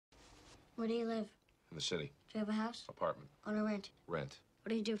Where do you live? In the city. Do you have a house? Apartment. On a rent? Rent.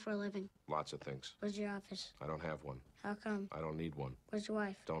 What do you do for a living? Lots of things. Where's your office? I don't have one. How come? I don't need one. Where's your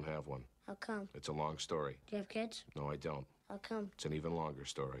wife? Don't have one. How come? It's a long story. Do you have kids? No, I don't. How come? It's an even longer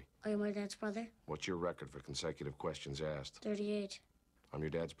story. Are you my dad's brother? What's your record for consecutive questions asked? 38. I'm your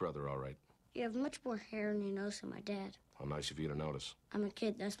dad's brother, all right. You have much more hair on your nose than my dad. How nice of you to notice. I'm a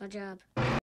kid. That's my job.